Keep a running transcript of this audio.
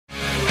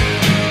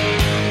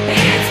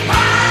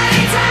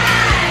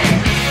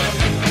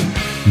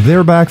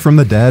They're back from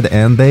the dead,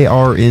 and they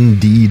are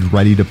indeed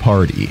ready to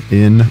party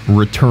in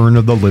Return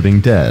of the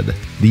Living Dead,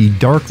 the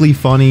darkly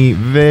funny,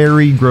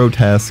 very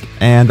grotesque,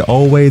 and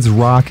always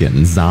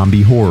rockin'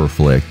 zombie horror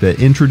flick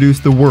that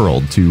introduced the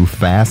world to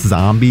fast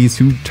zombies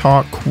who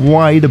talk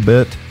quite a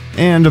bit,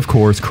 and of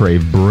course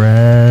crave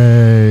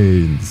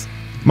brains.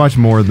 Much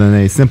more than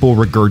a simple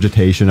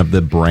regurgitation of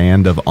the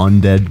brand of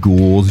undead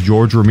ghouls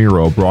George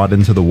Romero brought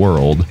into the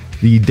world,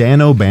 the Dan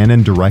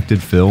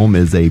O'Bannon-directed film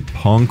is a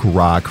punk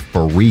rock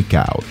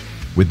freakout,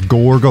 with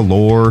gore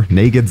galore,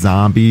 naked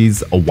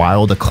zombies, a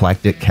wild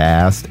eclectic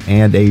cast,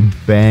 and a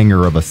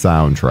banger of a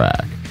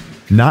soundtrack.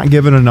 Not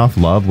given enough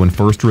love when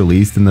first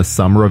released in the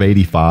summer of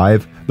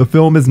 '85, the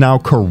film is now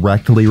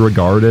correctly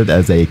regarded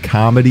as a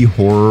comedy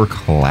horror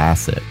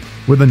classic,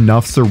 with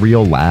enough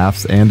surreal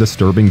laughs and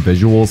disturbing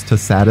visuals to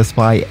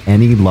satisfy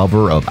any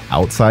lover of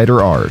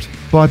outsider art.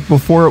 But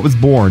before it was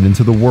born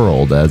into the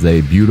world as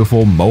a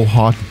beautiful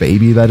mohawked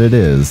baby that it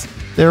is,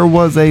 there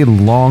was a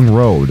long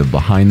road of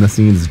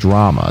behind-the-scenes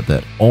drama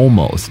that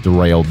almost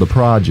derailed the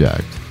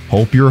project.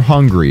 Hope you're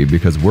hungry,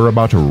 because we're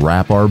about to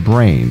wrap our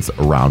brains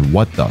around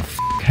what the f***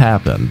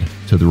 happened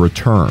to the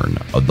Return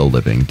of the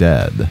Living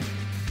Dead.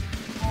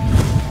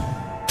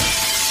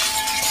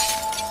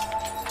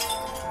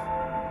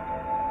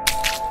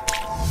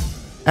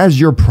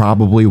 As you're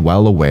probably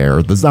well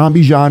aware, the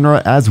zombie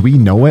genre as we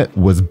know it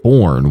was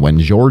born when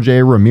George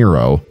A.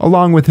 Romero,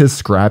 along with his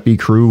scrappy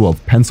crew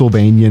of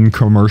Pennsylvanian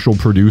commercial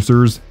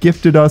producers,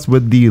 gifted us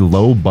with the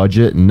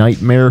low-budget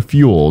nightmare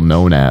fuel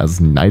known as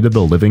Night of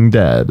the Living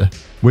Dead,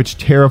 which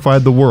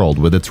terrified the world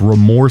with its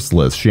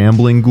remorseless,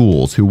 shambling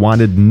ghouls who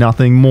wanted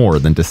nothing more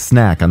than to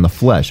snack on the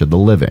flesh of the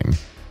living.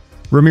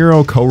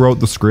 Romero co-wrote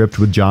the script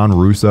with John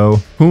Russo,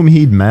 whom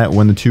he'd met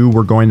when the two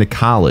were going to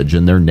college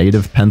in their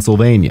native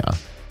Pennsylvania.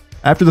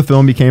 After the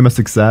film became a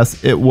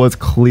success, it was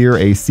clear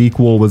a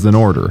sequel was in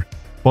order,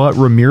 but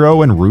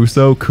Romero and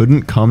Russo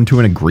couldn't come to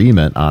an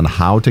agreement on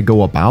how to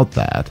go about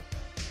that.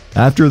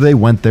 After they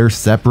went their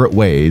separate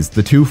ways,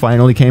 the two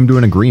finally came to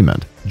an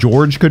agreement.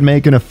 George could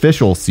make an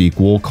official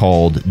sequel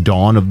called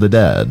Dawn of the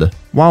Dead,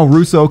 while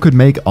Russo could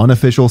make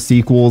unofficial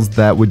sequels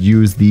that would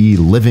use the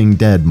Living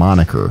Dead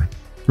moniker.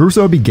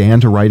 Russo began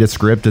to write a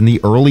script in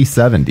the early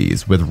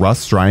 70s with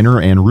Russ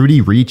Streiner and Rudy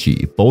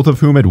Ricci, both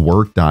of whom had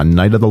worked on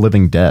Night of the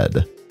Living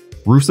Dead.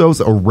 Russo's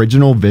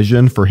original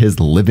vision for his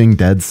Living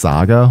Dead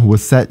saga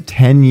was set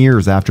 10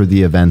 years after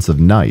the events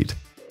of Night,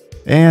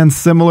 and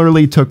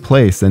similarly took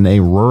place in a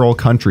rural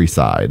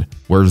countryside,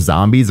 where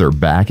zombies are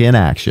back in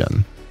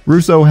action.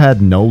 Russo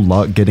had no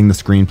luck getting the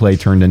screenplay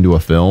turned into a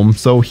film,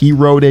 so he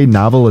wrote a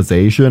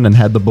novelization and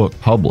had the book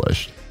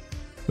published.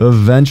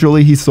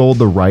 Eventually, he sold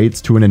the rights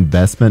to an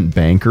investment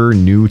banker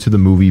new to the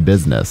movie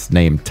business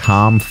named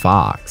Tom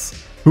Fox,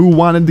 who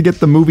wanted to get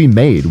the movie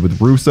made with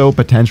Russo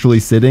potentially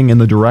sitting in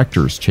the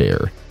director's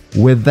chair.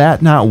 With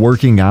that not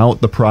working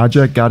out, the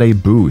project got a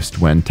boost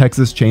when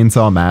Texas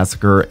Chainsaw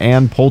Massacre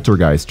and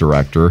Poltergeist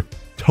director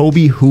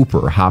Tobe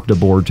Hooper hopped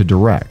aboard to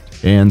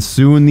direct, and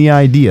soon the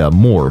idea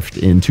morphed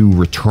into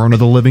Return of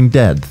the Living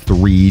Dead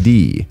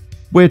 3D,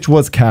 which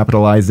was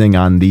capitalizing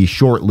on the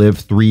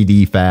short-lived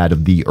 3D fad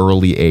of the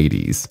early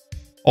 80s.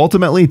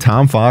 Ultimately,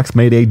 Tom Fox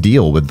made a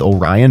deal with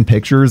Orion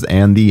Pictures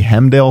and the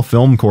Hemdale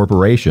Film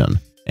Corporation,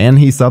 and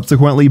he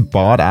subsequently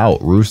bought out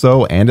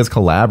Russo and his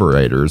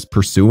collaborators,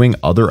 pursuing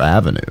other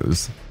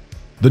avenues.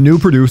 The new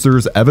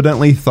producers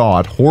evidently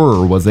thought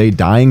horror was a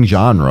dying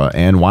genre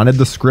and wanted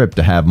the script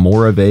to have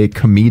more of a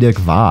comedic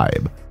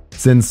vibe,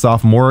 since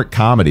sophomoric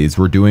comedies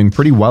were doing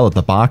pretty well at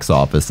the box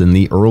office in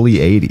the early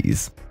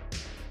 80s.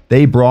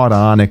 They brought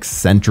on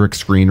eccentric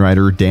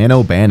screenwriter Dan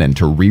O'Bannon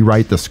to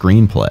rewrite the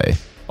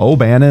screenplay.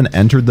 O'Bannon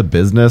entered the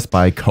business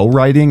by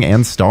co-writing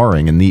and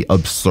starring in the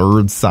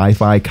absurd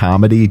sci-fi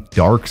comedy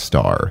Dark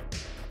Star,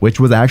 which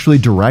was actually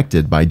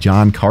directed by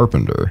John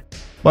Carpenter.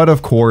 But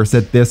of course,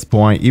 at this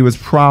point, he was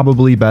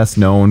probably best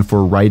known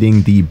for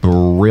writing the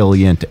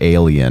brilliant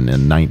Alien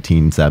in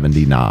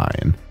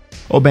 1979.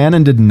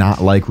 O'Bannon did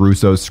not like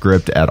Russo's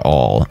script at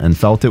all, and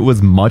felt it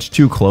was much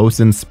too close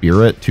in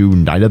spirit to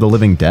Night of the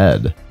Living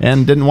Dead,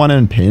 and didn't want to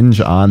impinge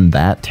on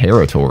that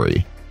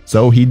territory.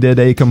 So he did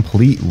a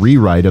complete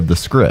rewrite of the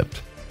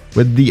script,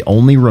 with the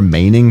only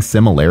remaining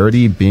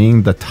similarity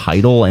being the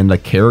title and a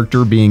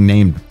character being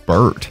named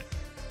Bert.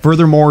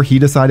 Furthermore, he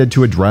decided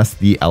to address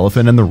the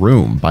elephant in the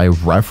room by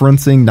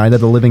referencing Night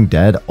of the Living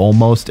Dead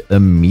almost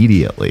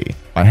immediately,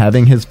 by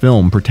having his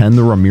film pretend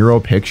the Romero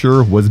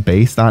picture was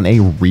based on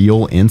a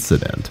real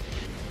incident.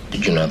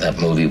 Did you know that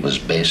movie was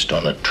based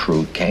on a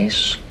true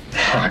case?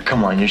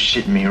 Come on, you're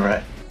shitting me,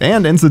 right?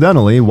 And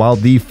incidentally, while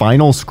the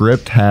final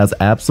script has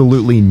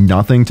absolutely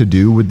nothing to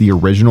do with the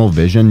original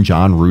vision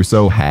John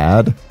Russo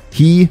had,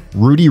 he,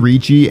 Rudy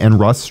Ricci, and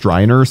Russ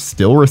Streiner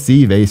still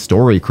receive a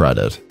story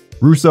credit.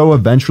 Russo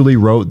eventually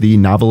wrote the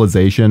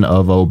novelization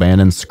of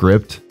O'Bannon's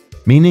script,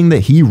 meaning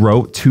that he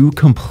wrote two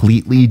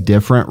completely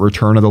different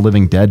Return of the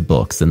Living Dead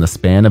books in the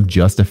span of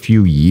just a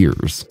few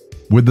years.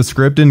 With the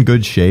script in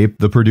good shape,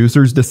 the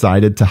producers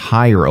decided to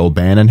hire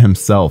O'Bannon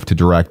himself to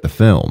direct the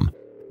film,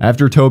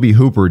 after Tobe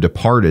Hooper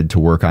departed to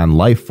work on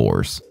Life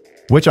Force,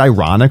 which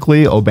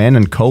ironically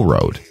O'Bannon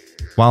co-wrote.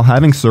 While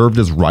having served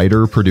as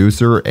writer,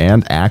 producer,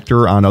 and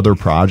actor on other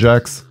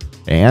projects,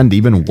 and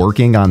even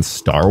working on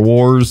Star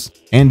Wars,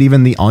 and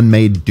even the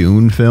unmade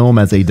Dune film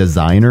as a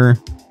designer,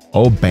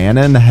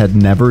 O'Bannon had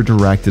never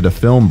directed a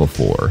film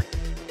before.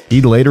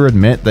 He'd later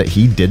admit that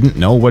he didn't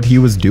know what he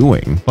was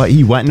doing, but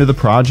he went into the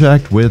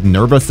project with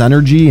nervous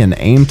energy and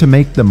aimed to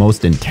make the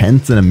most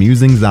intense and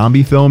amusing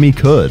zombie film he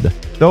could.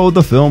 Though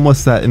the film was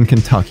set in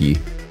Kentucky,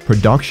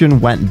 production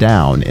went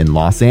down in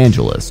Los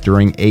Angeles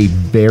during a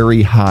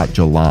very hot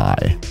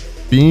July.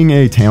 Being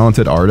a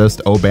talented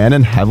artist,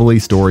 O'Bannon heavily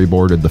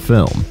storyboarded the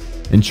film,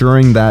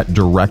 ensuring that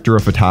director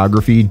of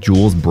photography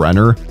Jules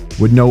Brenner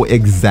would know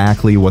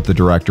exactly what the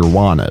director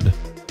wanted.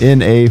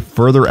 In a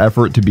further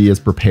effort to be as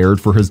prepared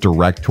for his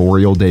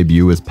directorial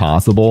debut as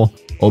possible,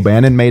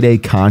 O'Bannon made a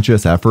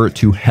conscious effort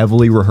to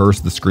heavily rehearse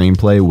the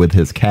screenplay with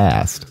his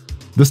cast.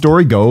 The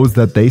story goes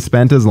that they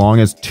spent as long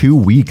as 2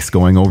 weeks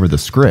going over the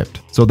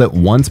script, so that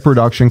once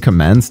production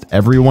commenced,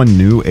 everyone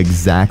knew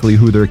exactly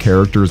who their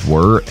characters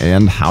were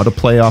and how to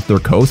play off their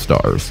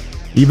co-stars.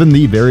 Even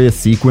the various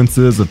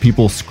sequences of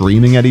people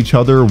screaming at each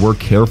other were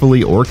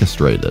carefully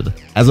orchestrated,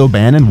 as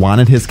O'Bannon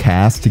wanted his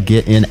cast to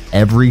get in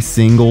every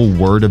single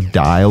word of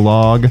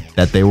dialogue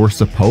that they were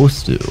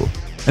supposed to.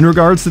 In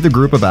regards to the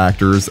group of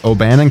actors,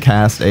 O'Bannon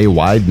cast a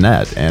wide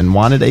net and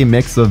wanted a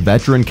mix of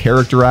veteran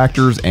character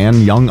actors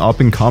and young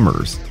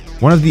up-and-comers.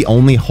 One of the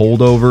only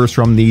holdovers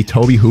from the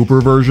Tobe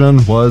Hooper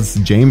version was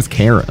James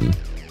Karen,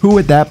 who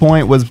at that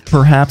point was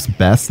perhaps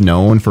best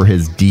known for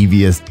his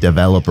devious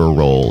developer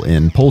role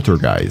in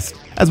Poltergeist,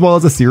 as well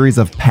as a series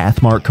of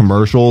Pathmark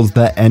commercials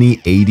that any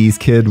 80s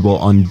kid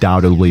will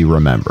undoubtedly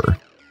remember.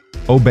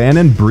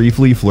 O'Bannon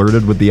briefly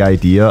flirted with the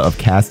idea of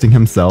casting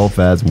himself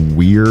as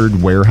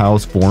weird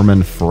warehouse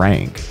foreman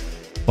Frank,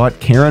 but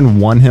Karen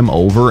won him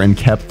over and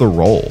kept the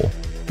role.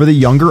 For the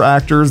younger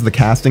actors, the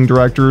casting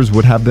directors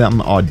would have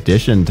them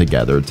audition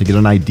together to get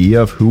an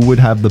idea of who would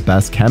have the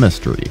best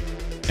chemistry.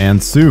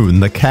 And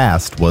soon the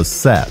cast was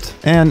set.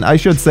 And I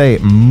should say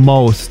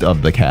most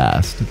of the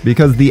cast,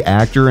 because the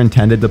actor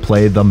intended to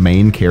play the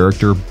main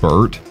character,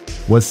 Bert,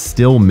 was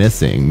still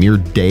missing mere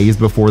days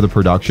before the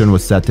production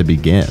was set to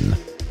begin.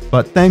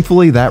 But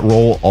thankfully that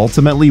role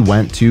ultimately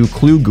went to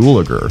Clu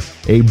Gulager,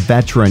 a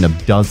veteran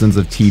of dozens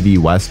of TV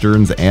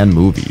westerns and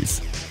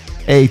movies.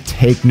 A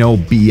take no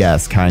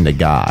BS kind of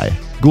guy.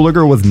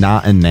 Gulager was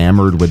not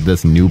enamored with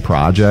this new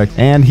project,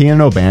 and he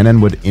and O'Bannon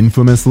would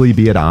infamously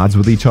be at odds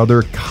with each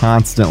other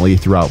constantly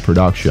throughout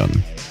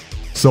production.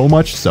 So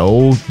much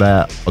so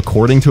that,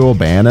 according to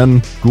O'Bannon,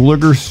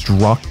 Gulager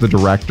struck the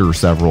director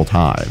several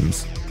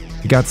times.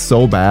 It got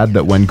so bad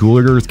that when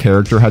Gulager's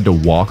character had to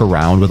walk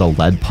around with a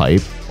lead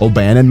pipe,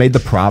 O'Bannon made the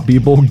prop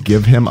people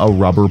give him a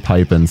rubber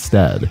pipe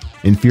instead,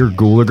 in fear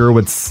Gulager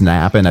would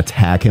snap and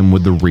attack him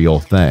with the real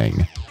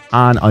thing.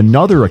 On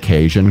another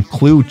occasion,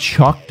 Clu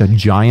chucked a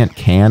giant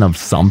can of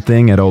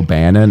something at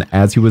O'Bannon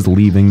as he was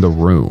leaving the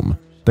room.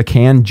 The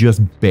can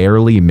just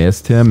barely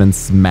missed him and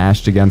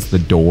smashed against the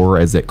door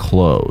as it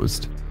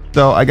closed.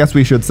 Though I guess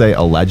we should say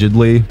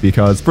allegedly,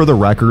 because for the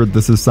record,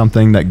 this is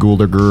something that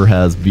Gulager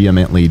has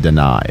vehemently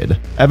denied.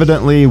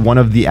 Evidently, one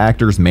of the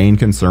actor's main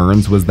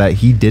concerns was that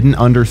he didn't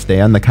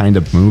understand the kind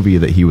of movie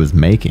that he was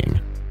making,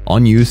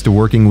 unused to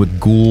working with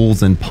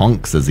ghouls and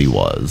punks as he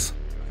was.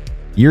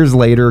 Years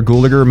later,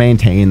 Gulager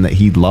maintained that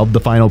he loved the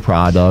final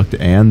product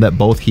and that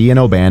both he and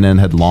O'Bannon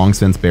had long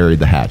since buried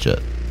the hatchet.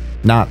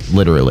 Not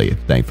literally,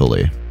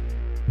 thankfully.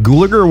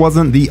 Gulager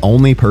wasn't the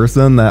only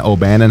person that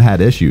O'Bannon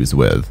had issues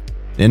with.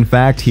 In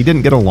fact, he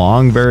didn't get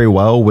along very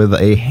well with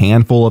a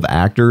handful of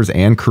actors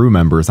and crew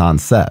members on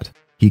set.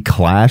 He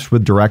clashed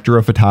with director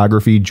of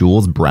photography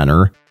Jules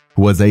Brenner,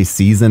 who was a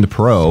seasoned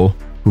pro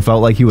who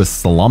felt like he was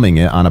slumming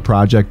it on a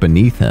project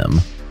beneath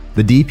him.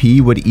 The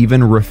DP would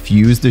even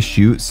refuse to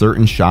shoot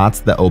certain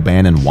shots that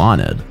O'Bannon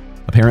wanted,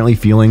 apparently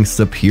feeling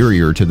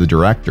superior to the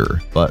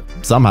director, but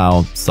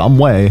somehow, some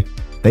way,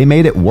 they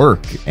made it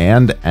work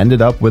and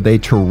ended up with a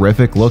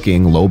terrific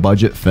looking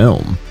low-budget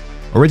film.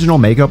 Original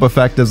makeup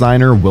effect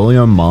designer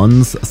William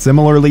Munns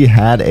similarly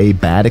had a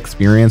bad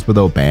experience with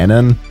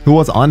O'Bannon, who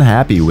was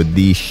unhappy with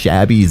the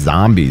shabby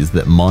zombies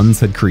that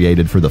Munns had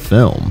created for the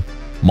film.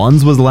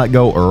 Munns was let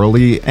go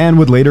early and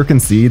would later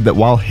concede that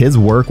while his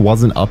work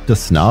wasn't up to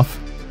snuff,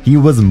 he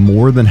was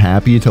more than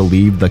happy to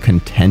leave the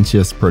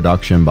contentious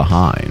production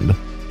behind.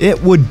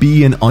 It would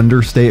be an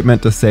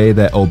understatement to say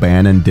that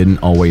O'Bannon didn't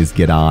always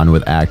get on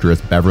with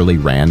actress Beverly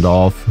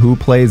Randolph, who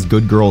plays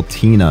good girl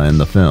Tina in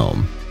the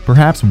film.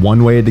 Perhaps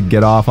one way to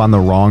get off on the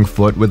wrong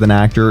foot with an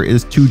actor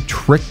is to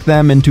trick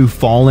them into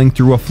falling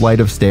through a flight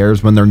of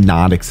stairs when they're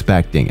not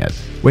expecting it,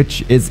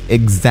 which is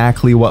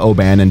exactly what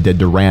O'Bannon did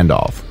to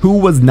Randolph, who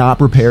was not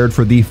prepared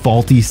for the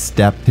faulty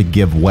step to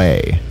give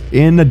way.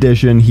 In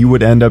addition, he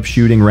would end up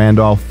shooting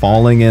Randolph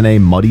falling in a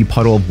muddy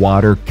puddle of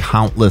water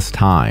countless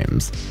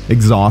times,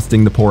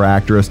 exhausting the poor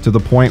actress to the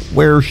point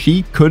where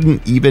she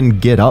couldn't even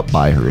get up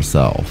by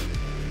herself.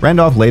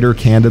 Randolph later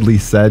candidly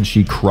said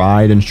she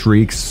cried and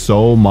shrieked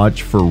so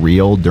much for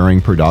real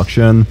during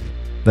production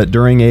that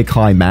during a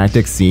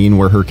climactic scene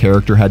where her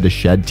character had to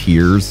shed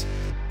tears,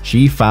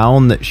 she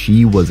found that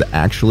she was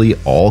actually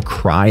all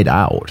cried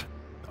out.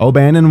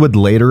 O'Bannon would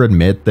later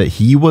admit that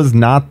he was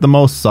not the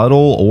most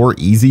subtle or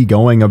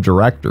easygoing of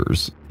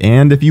directors,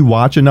 and if you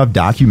watch enough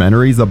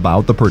documentaries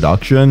about the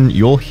production,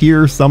 you'll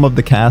hear some of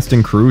the cast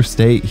and crew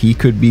state he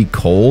could be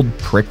cold,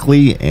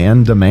 prickly,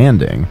 and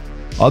demanding.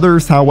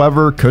 Others,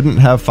 however, couldn't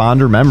have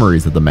fonder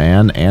memories of the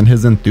man and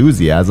his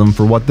enthusiasm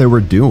for what they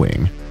were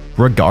doing.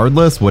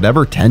 Regardless,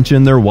 whatever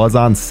tension there was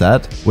on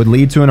set would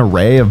lead to an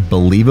array of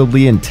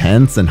believably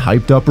intense and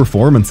hyped up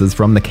performances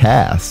from the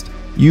cast.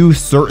 You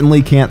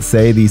certainly can't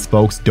say these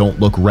folks don't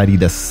look ready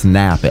to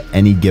snap at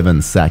any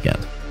given second.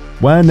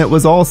 When it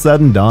was all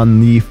said and done,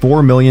 the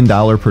 $4 million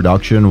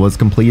production was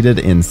completed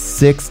in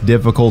 6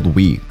 difficult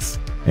weeks,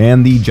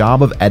 and the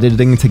job of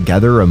editing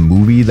together a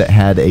movie that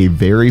had a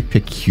very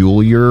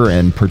peculiar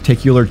and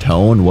particular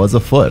tone was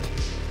afoot.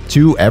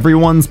 To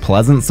everyone's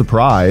pleasant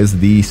surprise,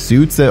 the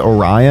suits at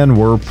Orion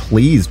were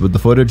pleased with the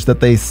footage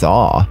that they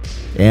saw,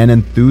 and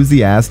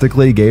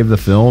enthusiastically gave the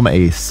film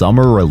a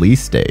summer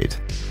release date.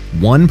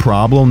 One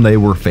problem they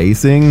were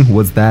facing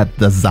was that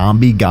the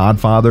zombie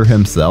godfather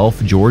himself,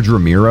 George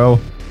Romero,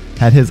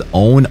 had his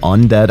own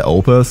undead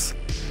opus,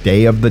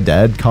 Day of the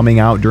Dead, coming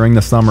out during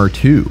the summer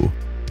too.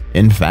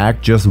 In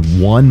fact, just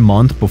 1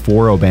 month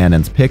before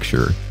O'Bannon's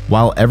picture,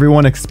 while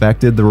everyone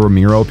expected the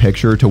Romero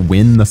picture to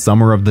win the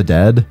Summer of the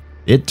Dead,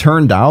 it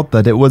turned out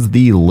that it was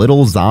the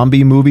little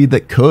zombie movie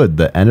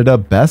that ended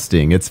up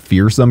besting its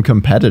fearsome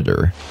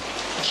competitor.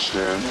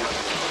 Send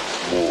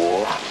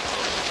more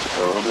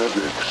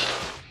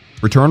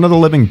paramedics. Return of the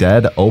Living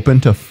Dead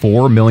opened to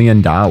 $4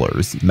 million,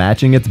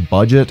 matching its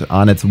budget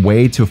on its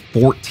way to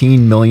 $14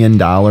 million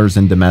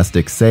in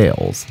domestic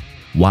sales,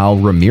 while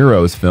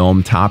Romero's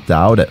film topped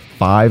out at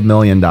 $5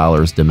 million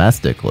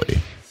domestically.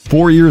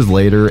 4 years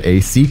later,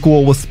 a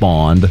sequel was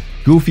spawned,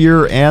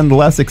 goofier and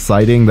less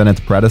exciting than its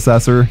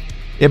predecessor.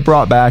 It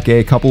brought back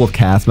a couple of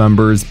cast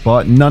members,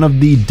 but none of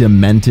the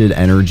demented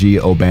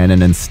energy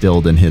O'Bannon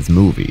instilled in his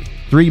movie.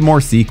 3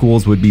 more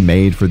sequels would be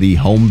made for the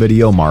home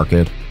video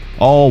market,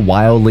 all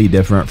wildly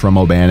different from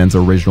O'Bannon's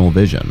original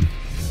vision.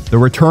 The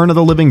Return of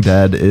the Living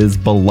Dead is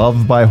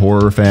beloved by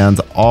horror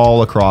fans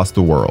all across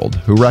the world,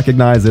 who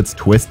recognize its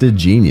twisted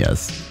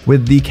genius,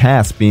 with the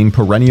cast being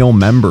perennial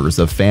members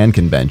of fan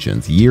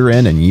conventions year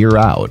in and year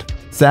out.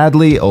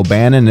 Sadly,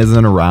 O'Bannon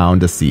isn't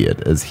around to see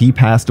it, as he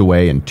passed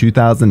away in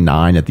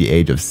 2009 at the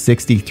age of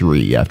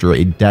 63 after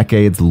a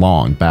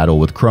decades-long battle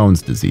with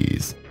Crohn's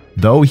disease.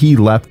 Though he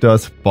left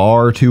us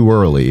far too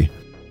early,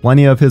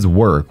 plenty of his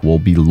work will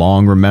be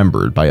long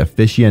remembered by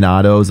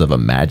aficionados of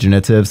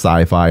imaginative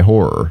sci-fi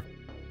horror.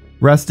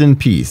 Rest in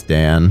peace,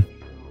 Dan.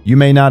 You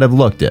may not have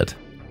looked it,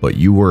 but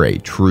you were a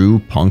true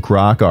punk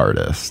rock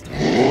artist.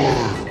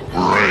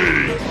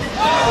 Great.